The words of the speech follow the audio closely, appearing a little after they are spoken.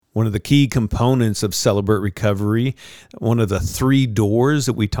One of the key components of Celebrate Recovery, one of the 3 doors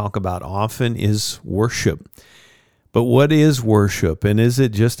that we talk about often is worship. But what is worship? And is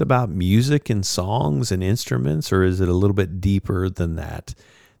it just about music and songs and instruments, or is it a little bit deeper than that?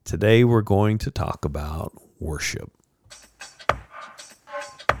 Today we're going to talk about worship.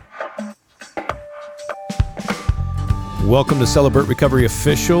 Welcome to Celebrate Recovery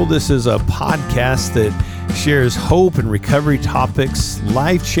Official. This is a podcast that shares hope and recovery topics,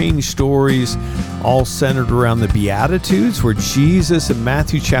 life change stories, all centered around the Beatitudes, where Jesus in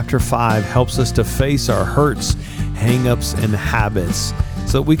Matthew chapter 5 helps us to face our hurts, hang-ups, and habits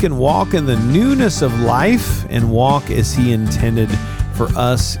so that we can walk in the newness of life and walk as He intended for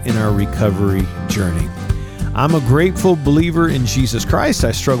us in our recovery journey. I'm a grateful believer in Jesus Christ.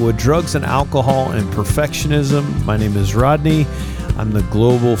 I struggle with drugs and alcohol and perfectionism. My name is Rodney. I'm the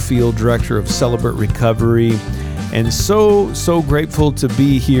Global Field Director of Celebrate Recovery, and so grateful to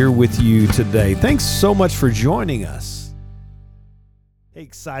be here with you today. Thanks so much for joining us.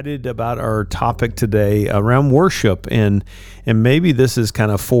 Excited about our topic today around worship, and maybe this is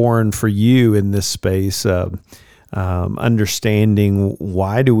kind of foreign for you in this space. Understanding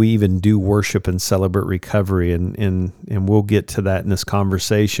why do we even do worship and Celebrate Recovery, and we'll get to that in this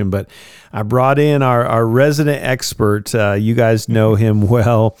conversation. But I brought in our resident expert. You guys know him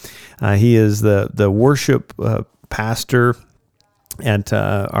well. He is the worship pastor at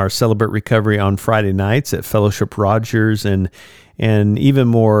our Celebrate Recovery on Friday nights at Fellowship Rogers, and even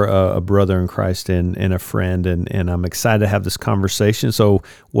more a brother in Christ and a friend, and I'm excited to have this conversation. So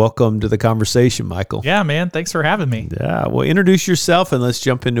welcome to the conversation, Michael. Yeah, man. Thanks for having me. Yeah, well, introduce yourself and let's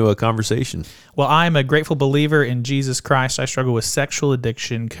jump into a conversation. Well, I'm a grateful believer in Jesus Christ. I struggle with sexual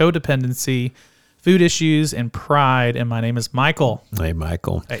addiction, codependency, food issues, and pride, and my name is Michael. Hey,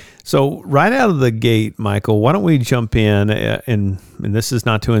 Michael. Hey. So right out of the gate, Michael, why don't we jump in, and this is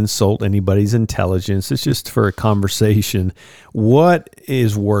not to insult anybody's intelligence, it's just for a conversation. What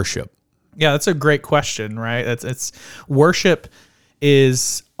is worship? Yeah, that's a great question, right? It's worship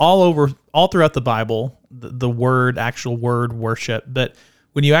is all throughout the Bible, the actual word worship, but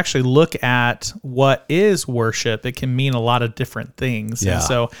when you actually look at what is worship, it can mean a lot of different things. Yeah. And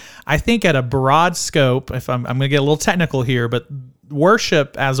so I think at a broad scope, if I'm going to get a little technical here, but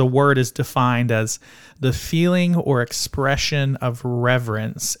worship as a word is defined as the feeling or expression of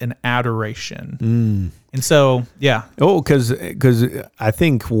reverence and adoration. And so, yeah. Oh, because I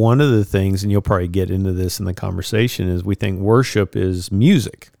think one of the things, and you'll probably get into this in the conversation, is we think worship is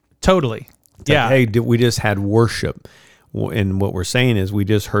music. Totally. Yeah. Hey, we just had worship. And what we're saying is we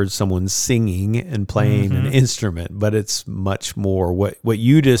just heard someone singing and playing an instrument, but it's much more. What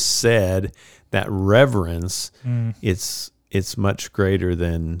you just said, that reverence, it's much greater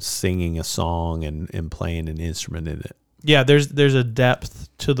than singing a song and playing an instrument in it. Yeah, there's a depth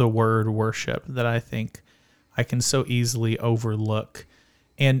to the word worship that I think I can so easily overlook.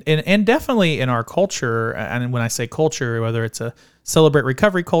 And definitely in our culture, and when I say culture, whether it's a Celebrate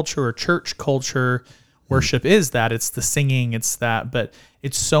Recovery culture or church culture, worship is that. It's the singing, it's that, but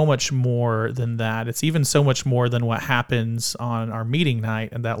it's so much more than that. It's even so much more than what happens on our meeting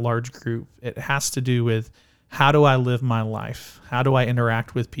night and that large group. It has to do with, how do I live my life? How do I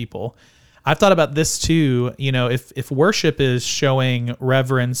interact with people? I've thought about this too. You know, if worship is showing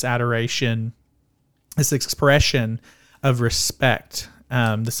reverence, adoration, this expression of respect,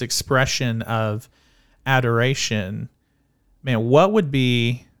 this expression of adoration, man, what would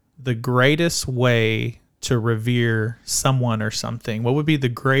be the greatest way to revere someone or something? What would be the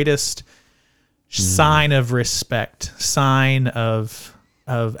greatest sign of respect, sign of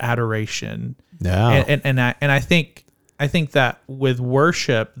adoration? Yeah. And I think that with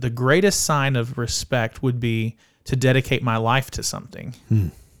worship, the greatest sign of respect would be to dedicate my life to something,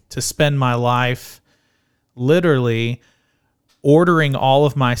 to spend my life literally ordering all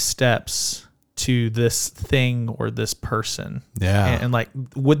of my steps to this thing or this person. Yeah. And like,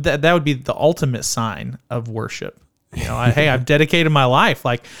 that would be the ultimate sign of worship. You know, hey, I've dedicated my life.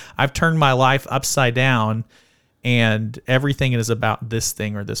 Like, I've turned my life upside down, and everything is about this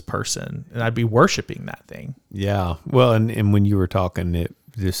thing or this person, and I'd be worshiping that thing. Yeah. Well, and when you were talking,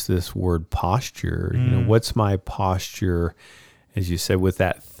 this word posture, you know, what's my posture, as you said, with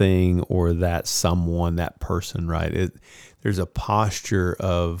that thing or that someone, that person, right? There's a posture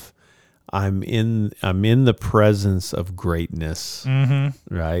of, I'm in the presence of greatness,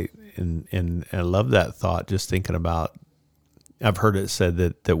 right? And I love that thought. Just thinking about, I've heard it said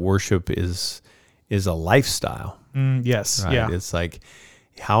that worship is a lifestyle. Yes, right? yeah. It's like,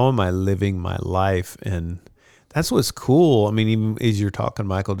 how am I living my life? And That's what's cool. I mean, even as you're talking,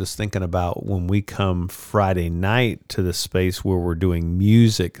 Michael, just thinking about when we come Friday night to the space where we're doing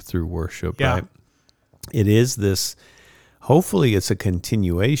music through worship, right? It is this, hopefully it's a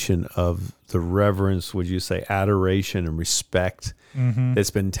continuation of the reverence, would you say, adoration and respect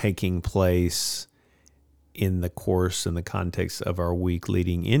that's been taking place in the course and the context of our week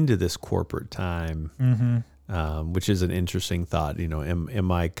leading into this corporate time, which is an interesting thought. You know,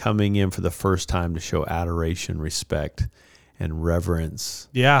 am I coming in for the first time to show adoration, respect, and reverence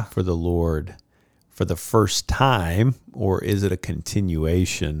for the Lord for the first time, or is it a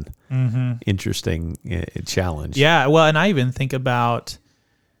continuation? Interesting challenge. Yeah, well, and I even think about,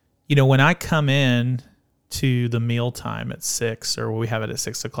 you know, when I come in to the meal time at 6, or we have it at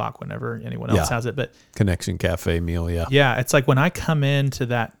 6 o'clock whenever anyone else has it, but Connection Cafe meal, yeah, it's like when I come into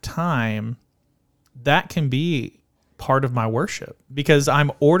that time, that can be part of my worship, because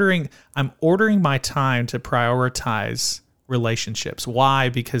I'm ordering my time to prioritize relationships. Why?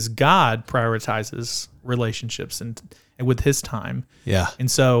 Because God prioritizes relationships and with his time. Yeah. And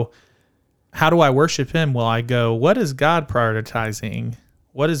so how do I worship him? Well, I go, what is God prioritizing?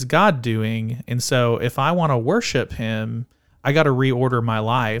 What is God doing? And so if I want to worship him, I got to reorder my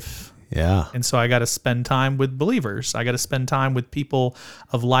life. Yeah. And so I got to spend time with believers. I got to spend time with people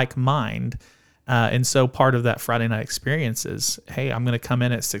of like mind. And so part of that Friday night experience is, hey, I'm going to come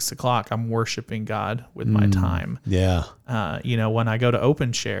in at 6 o'clock. I'm worshiping God with my time. Yeah. You know, when I go to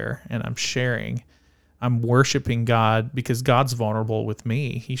Open Share and I'm sharing, I'm worshiping God because God's vulnerable with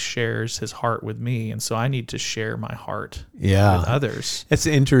me. He shares his heart with me. And so I need to share my heart with others. It's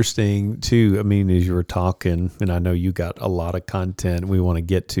interesting too. I mean, as you were talking, and I know you got a lot of content we want to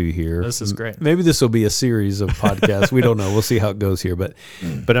get to here. This is great. Maybe this will be a series of podcasts. We don't know. We'll see how it goes here. But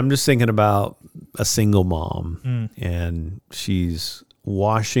I'm just thinking about a single mom, and she's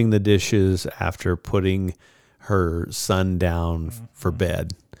washing the dishes after putting her son down for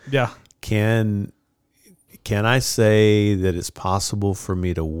bed. Yeah. Can I say that it's possible for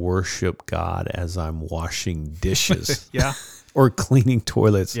me to worship God as I'm washing dishes? Yeah. Or cleaning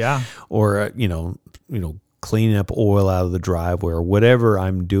toilets? Yeah. Or you know, cleaning up oil out of the driveway, or whatever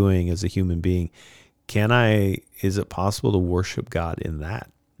I'm doing as a human being. Is it possible to worship God in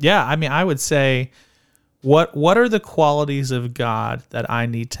that? Yeah, I mean, I would say, what are the qualities of God that I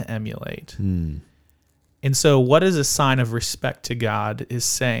need to emulate? And so what is a sign of respect to God is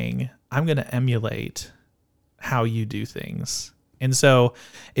saying, I'm going to emulate how you do things. And so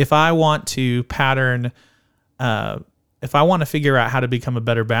if I want to pattern, if I want to figure out how to become a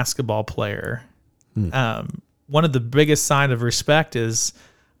better basketball player, one of the biggest signs of respect is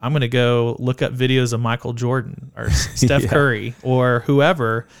I'm going to go look up videos of Michael Jordan or Steph Curry or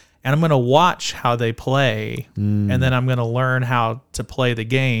whoever, and I'm going to watch how they play, and then I'm going to learn how to play the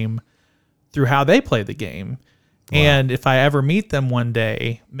game through how they play the game. Wow. And if I ever meet them one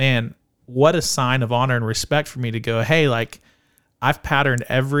day, man, what a sign of honor and respect for me to go, hey, like, I've patterned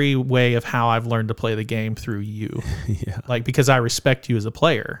every way of how I've learned to play the game through you. Like, because I respect you as a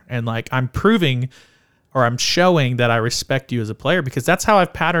player. And like, I'm proving, or I'm showing that I respect you as a player, because that's how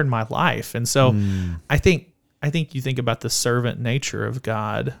I've patterned my life. And so I think you think about the servant nature of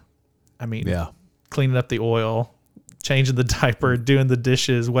God. I mean, cleaning up the oil, changing the diaper, doing the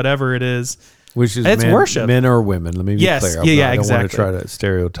dishes, whatever it is. Which is it's worship. Men or women. Let me be clear. I don't want to try to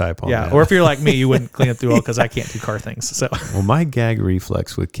stereotype on that. Or if you're like me, you wouldn't clean up the oil because I can't do car things. So, well, my gag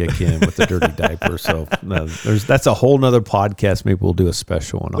reflex would kick in with the dirty diaper. So that's a whole nother podcast. Maybe we'll do a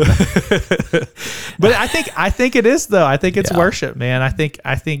special one on that. But I think it is, though. I think it's worship, man. I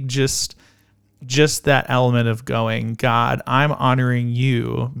think just that element of going, God, I'm honoring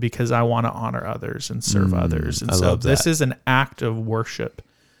you because I want to honor others and serve others. And so this is an act of worship.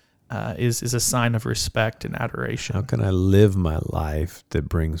 Is a sign of respect and adoration. How can I live my life that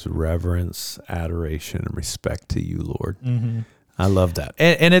brings reverence, adoration, and respect to you, Lord? I love that,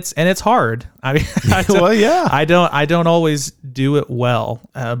 and it's hard. I mean, I don't always do it well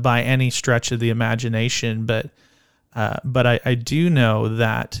by any stretch of the imagination, but I do know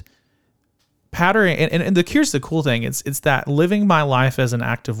that patterning. And here's the cool thing: it's that living my life as an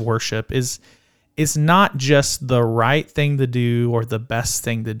act of worship is not just the right thing to do or the best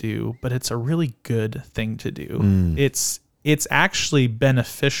thing to do, but it's a really good thing to do. It's actually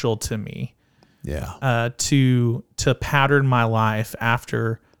beneficial to me. To pattern my life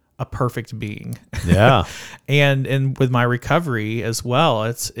after a perfect being. And with my recovery as well,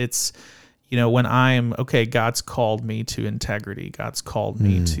 it's when I'm okay, God's called me to integrity. God's called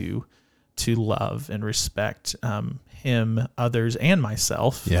me to love and respect him, others, and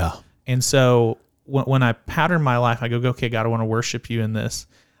myself. And so when I pattern my life, I go, okay, God, I want to worship you in this.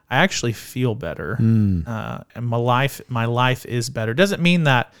 I actually feel better, and my life is better. Doesn't mean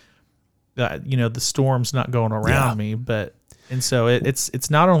that the storm's not going around me, but and so it's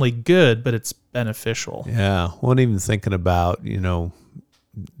not only good, but it's beneficial. Yeah. Well, even thinking about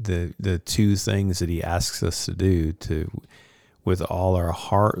the two things that he asks us to do, with all our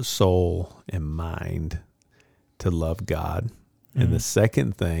heart, soul, and mind, to love God, and the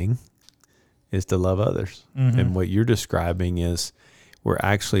second thing is to love others. And what you're describing is we're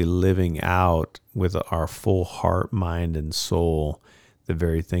actually living out with our full heart, mind, and soul the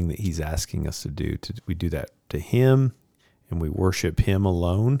very thing that he's asking us to do. We do that to him, and we worship him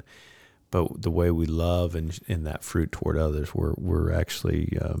alone. But the way we love and that fruit toward others, we're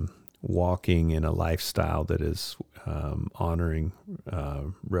actually walking in a lifestyle that is honoring,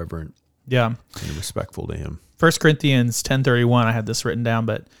 reverent, and respectful to him. 1 Corinthians 10:31, I had this written down,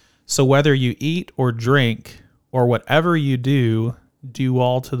 but so whether you eat or drink or whatever you do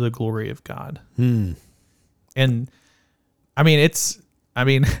all to the glory of God. And it's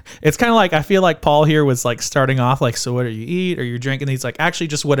kind of like, I feel like Paul here was like starting off like, so whether you eat or you're drinking, he's like, actually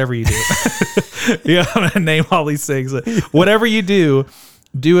just whatever you do. I'm going to name all these things. Whatever you do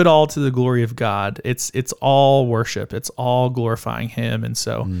it all to the glory of God. It's all worship. It's all glorifying him. And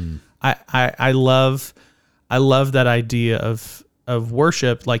so I love that idea of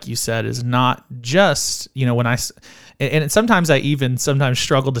worship, like you said, is not just, sometimes I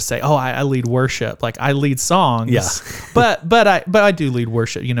struggle to say, I lead worship. Like I lead songs, but I do lead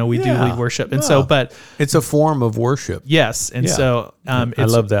worship. We do lead worship. And so, but it's a form of worship. Yes. And so, I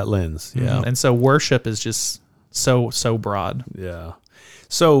love that lens. Yeah. And so worship is just so broad. Yeah.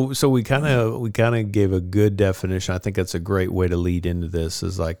 So we kind of gave a good definition. I think that's a great way to lead into this.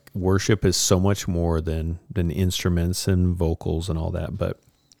 Is like worship is so much more than instruments and vocals and all that.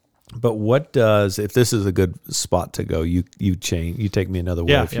 But what does, if this is a good spot to go, you take me another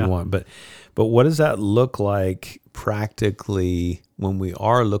way if you want. But what does that look like practically when we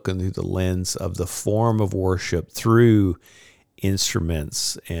are looking through the lens of the form of worship through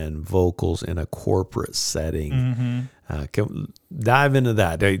instruments and vocals in a corporate setting? Dive into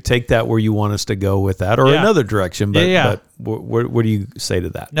that. Take that where you want us to go with that, or another direction. But what do you say to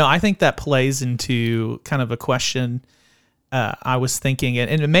that? No, I think that plays into kind of a question I was thinking,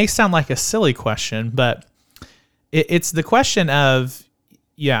 and it may sound like a silly question, but it's the question of,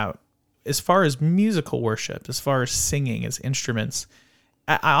 as far as musical worship, as far as singing, as instruments,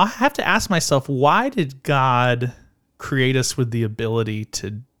 I have to ask myself, why did God create us with the ability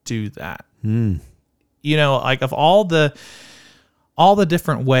to do that? Like of all the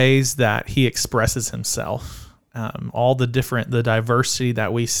different ways that he expresses himself, all the diversity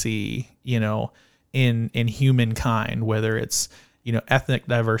that we see, in humankind, whether it's, ethnic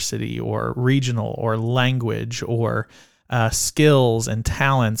diversity or regional or language or skills and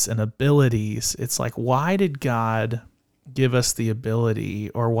talents and abilities. It's like, why did God give us the ability,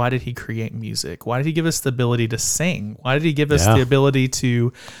 or why did he create music? Why did he give us the ability to sing? Why did he give us the ability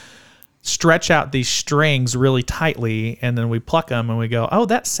to stretch out these strings really tightly, and then we pluck them and we go, oh,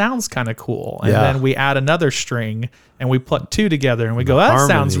 that sounds kind of cool. And then we add another string and we pluck two together and we go, that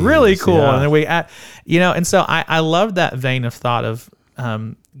sounds really cool. And then we add, and so I love that vein of thought of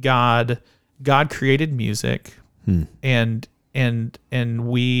God created music and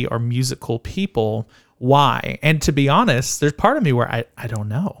we are musical people. Why? And to be honest, there's part of me where I don't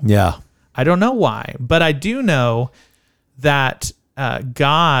know. Yeah. I don't know why, but I do know that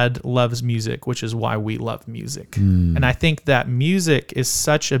God loves music, which is why we love music. And I think that music is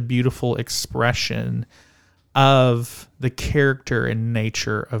such a beautiful expression of the character and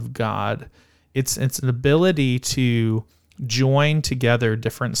nature of God. It's an ability to join together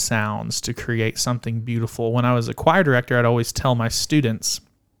different sounds to create something beautiful. When I was a choir director, I'd always tell my students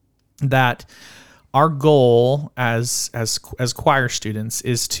that our goal as choir students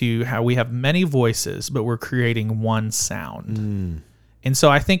is to how we have many voices, but we're creating one sound. And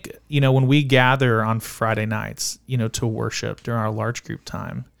so I think, when we gather on Friday nights, to worship during our large group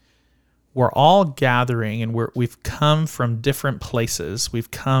time, we're all gathering and we've come from different places.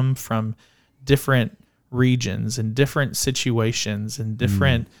 We've come from different regions and different situations and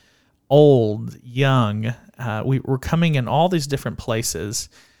different old, young. We're coming in all these different places,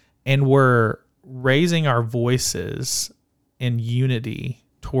 and we're raising our voices in unity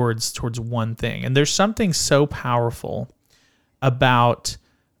towards one thing. And there's something so powerful about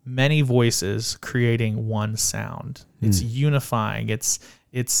many voices creating one sound. It's unifying.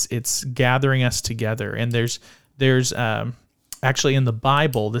 It's gathering us together. And there's actually in the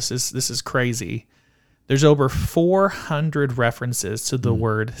Bible, this is crazy. There's over 400 references to the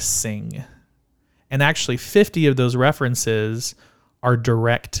word sing. And actually 50 of those references are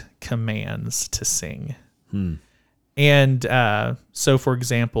direct commands to sing. And so, for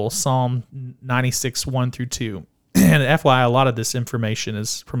example, Psalm 96, 1 through 2. And FYI, a lot of this information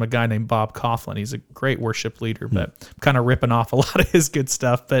is from a guy named Bob Coughlin. He's a great worship leader, but I'm kind of ripping off a lot of his good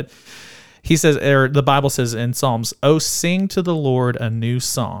stuff. But he says, or the Bible says in Psalms, "Oh, sing to the Lord a new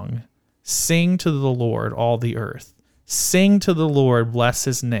song. Sing to the Lord, all the earth. Sing to the Lord, bless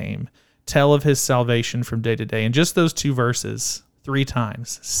his name. Tell of his salvation from day to day." And just those 2 verses, 3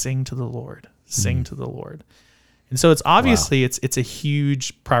 times, sing to the Lord, sing to the Lord. And so it's obviously it's a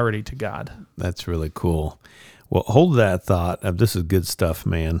huge priority to God. That's really cool. Well, hold that thought. This is good stuff,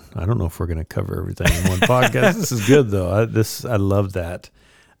 man. I don't know if we're going to cover everything in one podcast. This is good, though. I love that.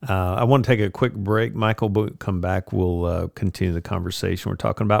 I want to take a quick break. Michael, we'll come back. We'll continue the conversation. We're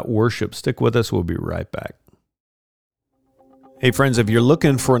talking about worship. Stick with us. We'll be right back. Hey, friends, if you're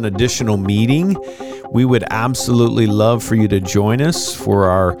looking for an additional meeting, we would absolutely love for you to join us for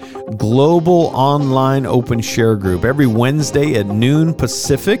our global online open share group every Wednesday at noon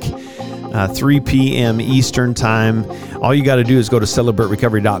Pacific. 3 p.m. Eastern Time. All you got to do is go to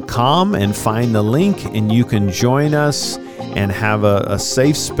celebraterecovery.com and find the link, and you can join us and have a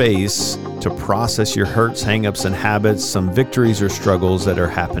safe space to process your hurts, hangups, and habits, some victories or struggles that are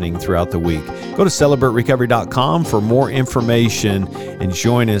happening throughout the week. Go to celebraterecovery.com for more information and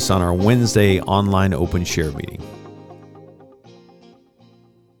join us on our Wednesday online open share meeting.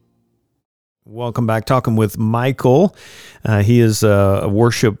 Welcome back. Talking with Michael. He is a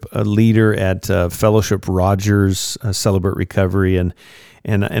worship leader at Fellowship Rogers Celebrate Recovery, and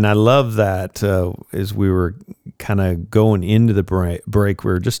I love that. As we were kind of going into the break,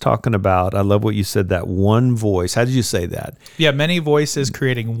 we were just talking about. I love what you said. That one voice. How did you say that? Yeah, many voices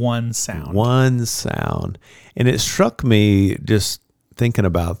creating one sound. One sound, and it struck me just thinking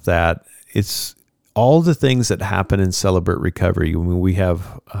about that. It's all the things that happen in Celebrate Recovery. When we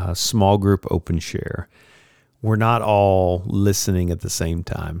have a small group open share, we're not all listening at the same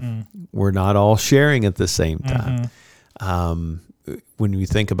time. We're not all sharing at the same time. When you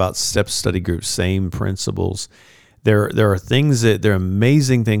think about step study groups, same principles. There are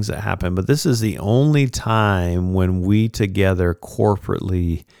amazing things that happen, but this is the only time when we together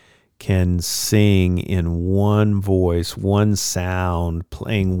corporately can sing in one voice, one sound,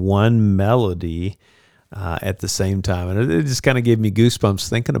 playing one melody at the same time. And it just kind of gave me goosebumps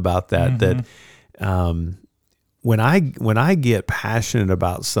thinking about that. That when I get passionate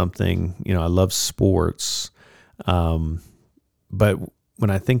about something, I love sports, but when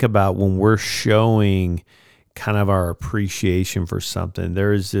I think about when we're showing kind of our appreciation for something,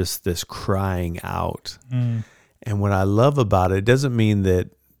 there is just this crying out. And what I love about it doesn't mean that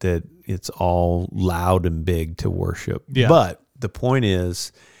it's all loud and big to worship. Yeah. But the point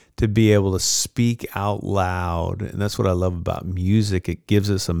is to be able to speak out loud. And that's what I love about music. It gives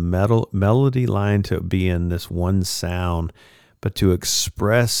us a melody line to be in this one sound, but to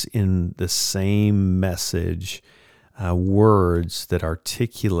express in the same message words that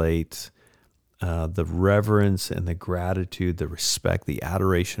articulate the reverence and the gratitude, the respect, the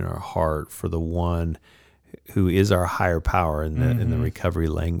adoration in our heart for the one who is our higher power in the recovery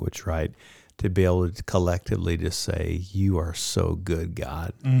language, right? To be able to collectively just say, "You are so good,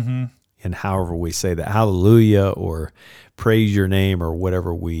 God." And however we say that, hallelujah, or praise your name, or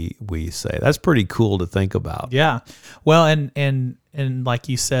whatever we say. That's pretty cool to think about. Yeah. Well, and like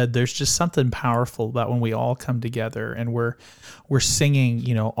you said, there's just something powerful about when we all come together and we're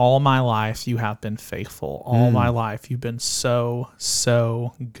singing, all my life you have been faithful. All my life you've been so,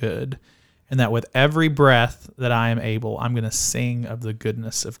 so good. And that with every breath that I am able, I'm going to sing of the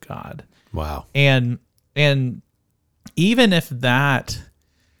goodness of God. Wow. And even if that,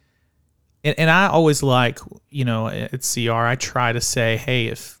 and I always like, at CR, I try to say, hey,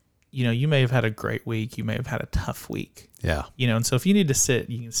 if, you may have had a great week, you may have had a tough week. Yeah. And so if you need to sit,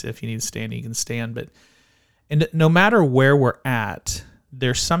 you can sit. If you need to stand, you can stand. And no matter where we're at,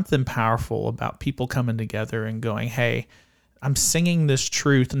 there's something powerful about people coming together and going, hey, I'm singing this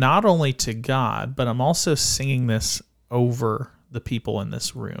truth not only to God, but I'm also singing this over the people in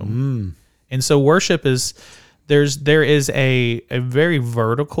this room. And so worship is, there is a very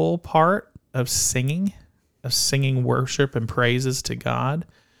vertical part of singing worship and praises to God,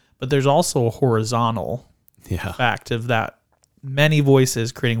 but there's also a horizontal fact of that many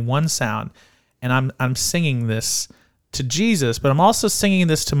voices creating one sound. And I'm singing this to Jesus, but I'm also singing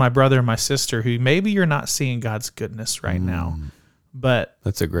this to my brother and my sister who maybe you're not seeing God's goodness right now. But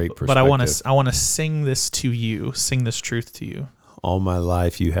that's a great perspective. But I want to sing this to you, sing this truth to you. All my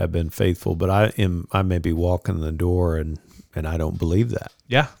life you have been faithful, but I may be walking the door and I don't believe that.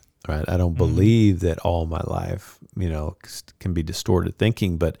 Yeah. right? I don't believe that all my life, can be distorted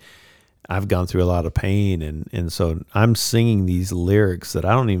thinking, but I've gone through a lot of pain, and so I'm singing these lyrics that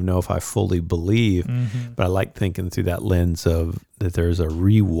I don't even know if I fully believe, but I like thinking through that lens of that there's a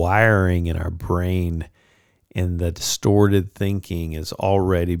rewiring in our brain, and the distorted thinking is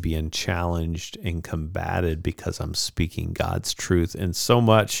already being challenged and combated because I'm speaking God's truth. And so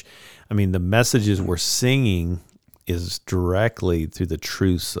much, the messages we're singing is directly through the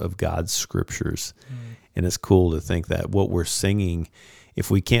truths of God's scriptures. And it's cool to think that what we're singing, if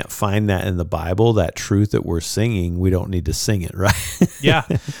we can't find that in the Bible, that truth that we're singing, we don't need to sing it, right? Yeah.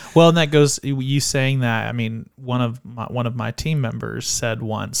 Well, and that goes, you saying that, one of my team members said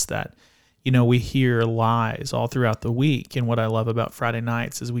once that, we hear lies all throughout the week. And what I love about Friday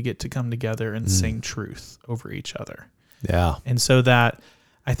nights is we get to come together and sing truth over each other. Yeah. And so that,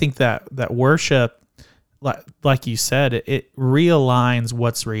 I think that worship, like you said, it realigns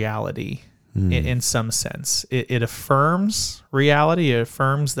what's reality in some sense. It affirms reality. It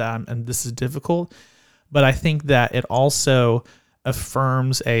affirms that, and this is difficult, but I think that it also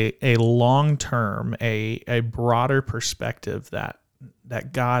affirms a long-term, a broader perspective that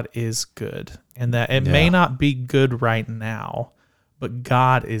God is good, and that it may not be good right now, but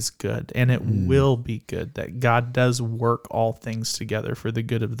God is good, and it will be good, that God does work all things together for the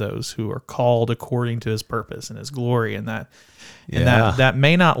good of those who are called according to his purpose and his glory, and that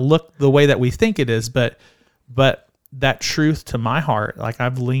may not look the way that we think it is, but that truth to my heart, like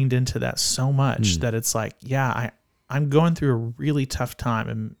I've leaned into that so much that it's like, I'm going through a really tough time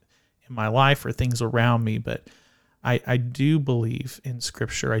in my life or things around me, but I do believe in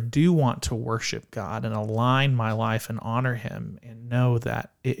Scripture. I do want to worship God and align my life and honor him and know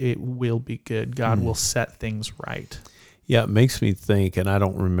that it will be good. God will set things right. Yeah, it makes me think, and I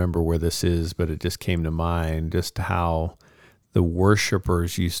don't remember where this is, but it just came to mind, just how the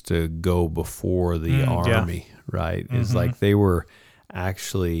worshipers used to go before the army, right? It's like they were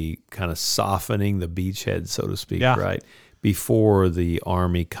actually kind of softening the beachhead, so to speak, right? Before the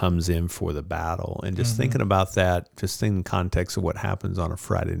army comes in for the battle. And just thinking about that, just in the context of what happens on a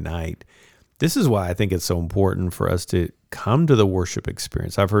Friday night, this is why I think it's so important for us to come to the worship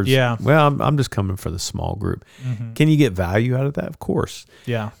experience. I've heard, I'm just coming for the small group. Can you get value out of that? Of course.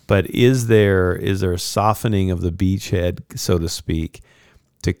 Yeah. But is there a softening of the beachhead, so to speak,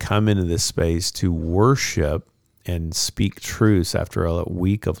 to come into this space to worship and speak truths after a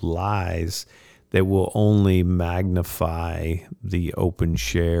week of lies that will only magnify the open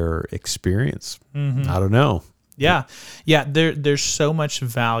share experience? I don't know. Yeah. There's so much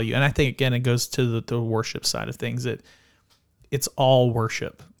value. And I think, again, it goes to the worship side of things, that it's all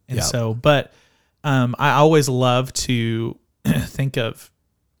worship. And but I always love to think of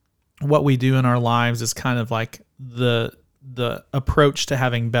what we do in our lives as kind of like the approach to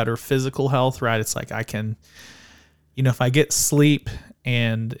having better physical health, right? It's like I can, if I get sleep,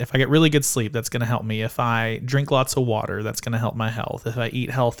 and if I get really good sleep, that's going to help me. If I drink lots of water, that's going to help my health. If I eat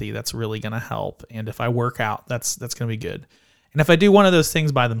healthy, that's really going to help. And if I work out, that's going to be good. And if I do one of those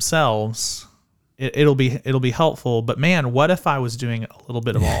things by themselves, it'll be helpful. But man, what if I was doing a little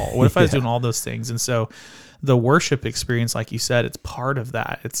bit of all? What if I was doing all those things? And so the worship experience, like you said, it's part of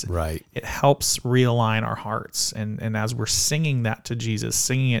that. It's right. It helps realign our hearts. And as we're singing that to Jesus,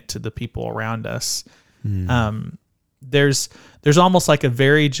 singing it to the people around us, there's almost like a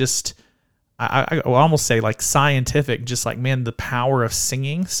very just, I will almost say like scientific, just like, man, the power of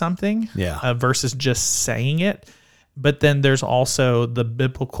singing something versus just saying it. But then there's also the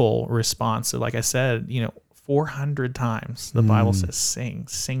biblical response. So like I said, 400 times the Bible says,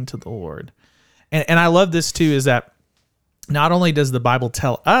 sing to the Lord. And I love this too, is that not only does the Bible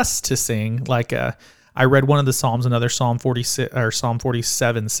tell us to sing, like I read one of the Psalms, another Psalm 46 or Psalm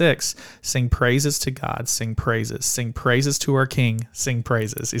 47:6, sing praises to God, sing praises to our King, sing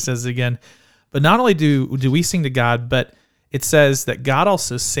praises. He says again, but not only do we sing to God, but it says that God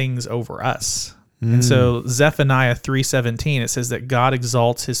also sings over us. And so Zephaniah 3:17, it says that God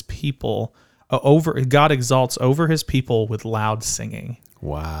exalts his people God exalts over his people with loud singing.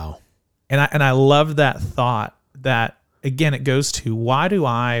 Wow. And I love that thought, that again it goes to why do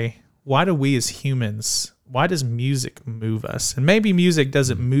we as humans, why does music move us? And maybe music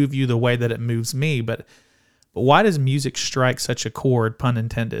doesn't move you the way that it moves me, but why does music strike such a chord, pun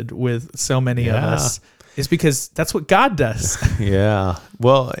intended, with so many of us? It's because that's what God does. Yeah.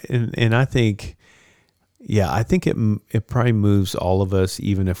 Well, and I think, I think it probably moves all of us,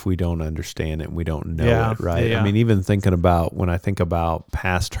 even if we don't understand it and we don't know it, right? Yeah. I mean, even when I think about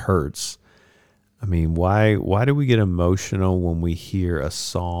past hurts, I mean, why do we get emotional when we hear a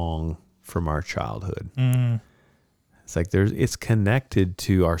song from our childhood? It's like it's connected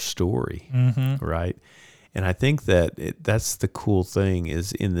to our story, right? And I think that that's the cool thing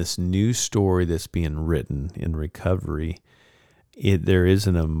is in this new story that's being written in recovery, there is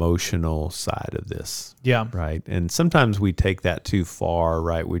an emotional side of this. Yeah. Right. And sometimes we take that too far,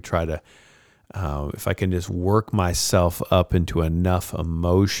 right? We try to, if I can just work myself up into enough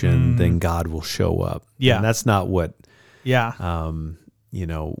emotion, then God will show up. Yeah. And that's not what, Yeah.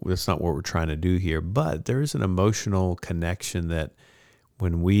 that's not what we're trying to do here. But there is an emotional connection that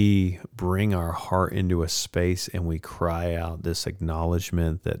when we bring our heart into a space and we cry out this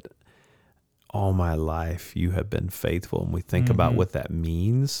acknowledgement that all my life you have been faithful, and we think about what that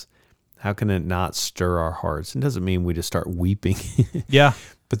means, how can it not stir our hearts? It doesn't mean we just start weeping. Yeah.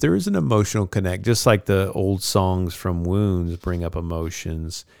 But there is an emotional connect, just like the old songs from Wounds bring up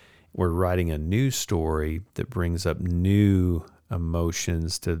emotions. We're writing a new story that brings up new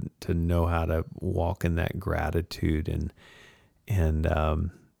emotions to know how to walk in that gratitude and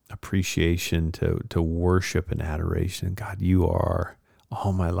appreciation, to worship and adoration. God, you are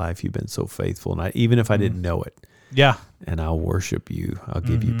all my life. You've been so faithful. And even if I didn't know it, Yeah. and I'll worship you, I'll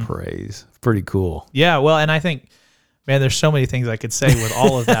give you praise. Pretty cool. Yeah. Well, and I think, man, there's so many things I could say with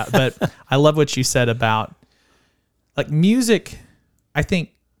all of that, but I love what you said about like music. I think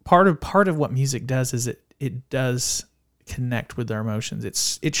part of what music does is it does connect with our emotions.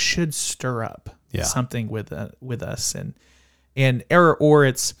 It should stir up something with us, and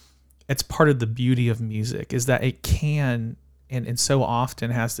it's part of the beauty of music is that it can and so often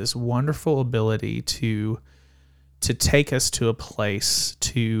has this wonderful ability to take us to a place,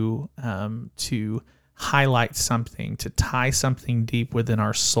 to highlight something, to tie something deep within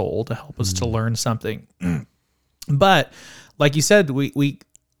our soul, to help us to learn something. But like you said,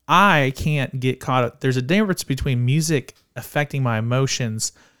 I can't get caught up. There's a difference between music affecting my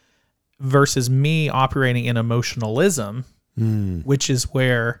emotions versus me operating in emotionalism, which is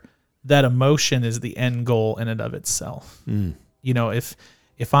where that emotion is the end goal in and of itself.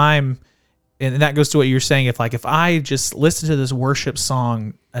 If I'm, and that goes to what you're saying, if I just listen to this worship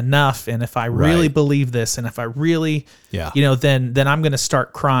song enough, and if I really believe this, and if I really, then I'm going to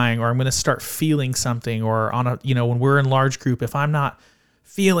start crying, or I'm going to start feeling something, or when we're in large group, if I'm not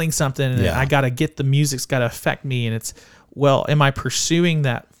feeling something, and I got to get the music's got to affect me, and am I pursuing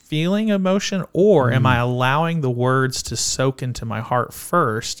that feeling emotion, or am I allowing the words to soak into my heart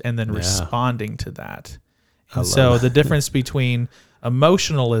first and then responding to that? And so the difference between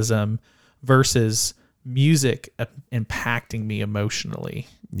emotionalism versus music impacting me emotionally.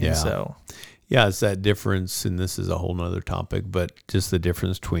 Yeah. And it's that difference, and this is a whole nother topic, but just the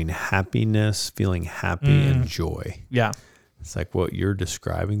difference between happiness, feeling happy, and joy. Yeah. It's like what you're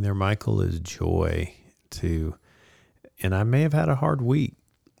describing there, Michael, is joy too. And I may have had a hard week.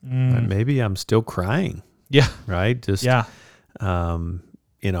 Maybe I'm still crying. Yeah. Right? Just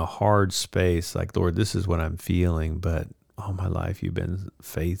in a hard space, like, Lord, this is what I'm feeling, but all my life you've been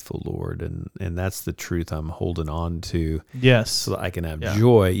faithful, Lord. And that's the truth I'm holding on to. Yes. So that I can have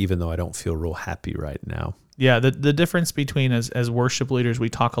joy, even though I don't feel real happy right now. Yeah. The difference between, as worship leaders, we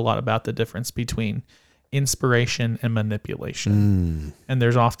talk a lot about the difference between inspiration and manipulation. And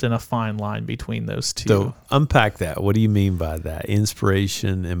there's often a fine line between those two. So unpack that. What do you mean by that?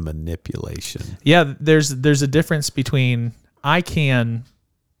 Inspiration and manipulation. Yeah, there's a difference between I can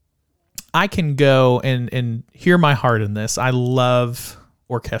go and hear my heart in this. I love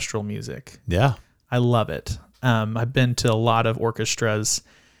orchestral music. Yeah. I love it. I've been to a lot of orchestras,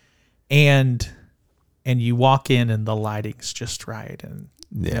 and you walk in and the lighting's just right, and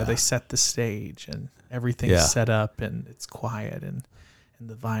they set the stage and everything's set up and it's quiet, and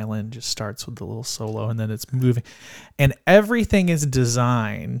the violin just starts with the little solo, and then it's moving, and everything is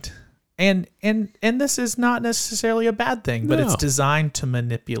designed. And this is not necessarily a bad thing, but it's designed to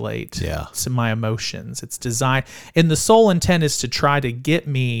manipulate to my emotions. It's designed, and the sole intent is to try to get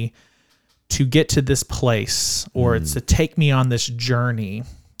me to get to this place, or it's to take me on this journey.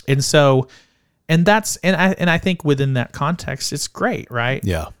 And so, and I think within that context, it's great, right?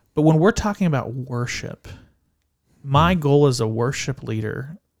 Yeah. But when we're talking about worship, my goal as a worship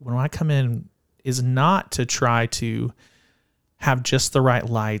leader, when I come in, is not to try to have just the right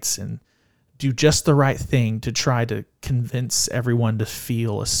lights and do just the right thing to try to convince everyone to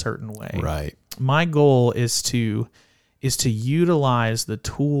feel a certain way. Right. My goal is to utilize the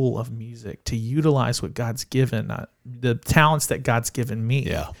tool of music, to utilize what God's given, the talents that God's given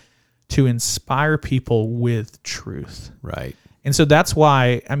me, to inspire people with truth. Right. And so that's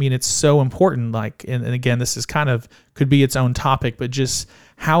why, it's so important, and again, this is could be its own topic, but just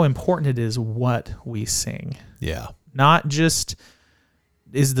how important it is what we sing. Yeah. Not just,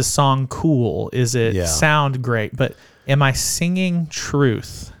 is the song cool? Is it sound great? But Am I singing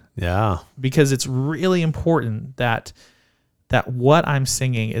truth? Yeah. Because it's really important that what I'm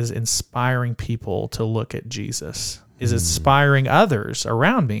singing is inspiring people to look at Jesus, is inspiring others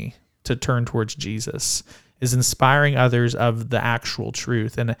around me to turn towards Jesus, is inspiring others of the actual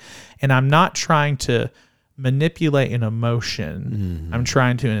truth. And I'm not trying to manipulate an emotion. I'm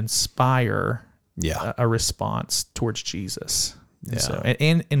trying to inspire a response towards Jesus. Yeah. So,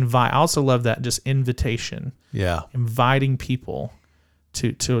 and invite. I also love that, just invitation. Yeah. Inviting people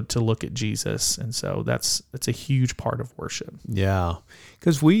to look at Jesus. And so that's a huge part of worship. Yeah.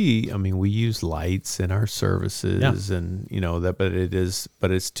 Because we use lights in our services and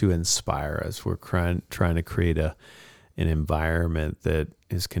but it's to inspire us. We're trying to create an environment that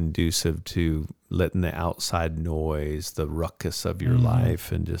is conducive to letting the outside noise, the ruckus of your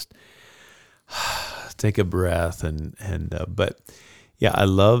life, and just take a breath but yeah, I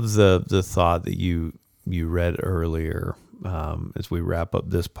love the thought that you read earlier. As we wrap up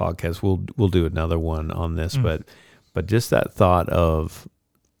this podcast, we'll do another one on this, but just that thought of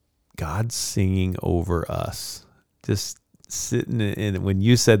God singing over us, just sitting in. When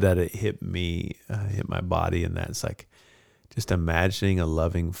you said that, it hit me, hit my body, and that's like just imagining a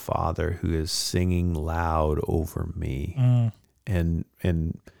loving Father who is singing loud over me, and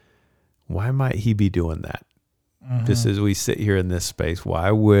why might He be doing that? Just as we sit here in this space,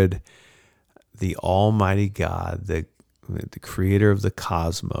 why would the Almighty God, the creator of the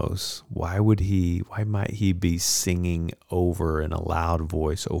cosmos, why might He be singing over in a loud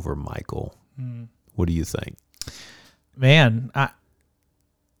voice over Michael? What do you think? Man, I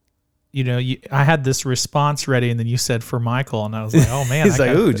had this response ready, and then you said for Michael, and I was like, oh man. He's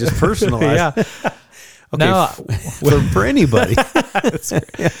like, ooh, just personalized. Yeah. Okay, no, for anybody.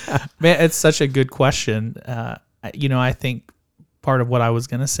 Man, it's such a good question. I think part of what I was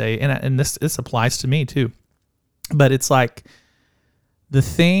going to say, and this applies to me too, but it's like the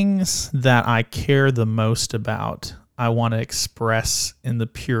things that I care the most about, I want to express in the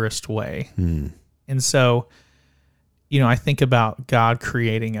purest way. And so, I think about God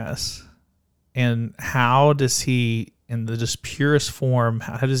creating us, and how does He, in the just purest form,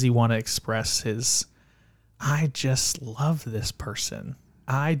 how does He want to express His, I just love this person.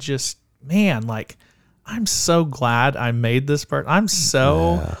 I'm so glad I made this part. I'm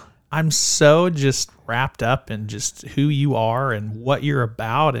so just wrapped up in just who you are and what you're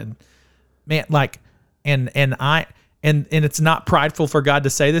about. And man, and it's not prideful for God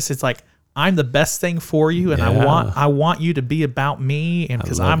to say this. It's like, I'm the best thing for you. And I want you to be about me. And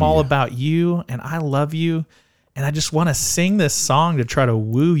because I'm all about you and I love you. And I just want to sing this song to try to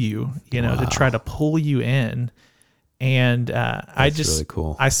woo you, to try to pull you in. And That's really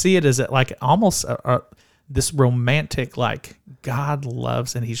cool. I see it as like almost this romantic, like God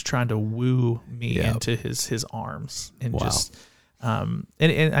loves, and He's trying to woo me into His arms, and just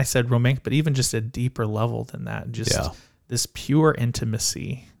and I said romantic, but even just a deeper level than that, just this pure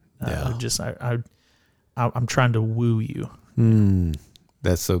intimacy. I'm trying to woo you.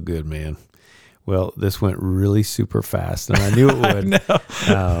 That's so good, man. Well, this went really super fast, and I knew it would.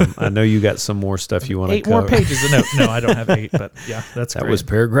 I know you got some more stuff you want to cover. 8 more pages. No, I don't have 8, but yeah, that's that great. was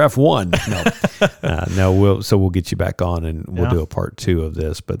paragraph 1. No, we'll get you back on, and we'll do a part 2 of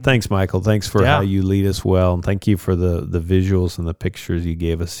this. But thanks, Michael. Thanks for how you lead us well, and thank you for the visuals and the pictures you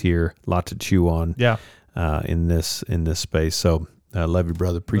gave us here. A lot to chew on. In this space. So, love you,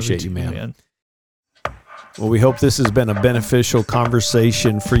 brother. Appreciate you, man. Well, we hope this has been a beneficial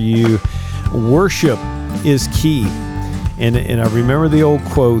conversation for you. Worship is key. And I remember the old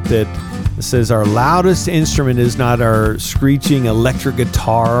quote that says, our loudest instrument is not our screeching electric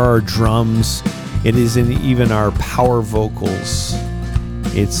guitar or drums. It isn't even our power vocals.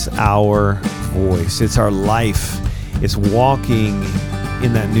 It's our voice. It's our life. It's walking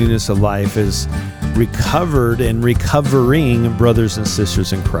in that newness of life as recovered and recovering brothers and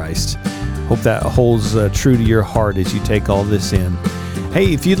sisters in Christ. Hope that holds true to your heart as you take all this in.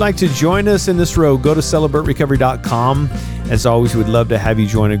 Hey, if you'd like to join us in this road, go to celebraterecovery.com. As always, we'd love to have you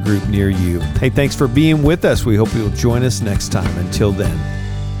join a group near you. Hey, thanks for being with us. We hope you'll join us next time. Until then,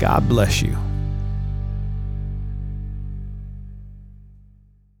 God bless you.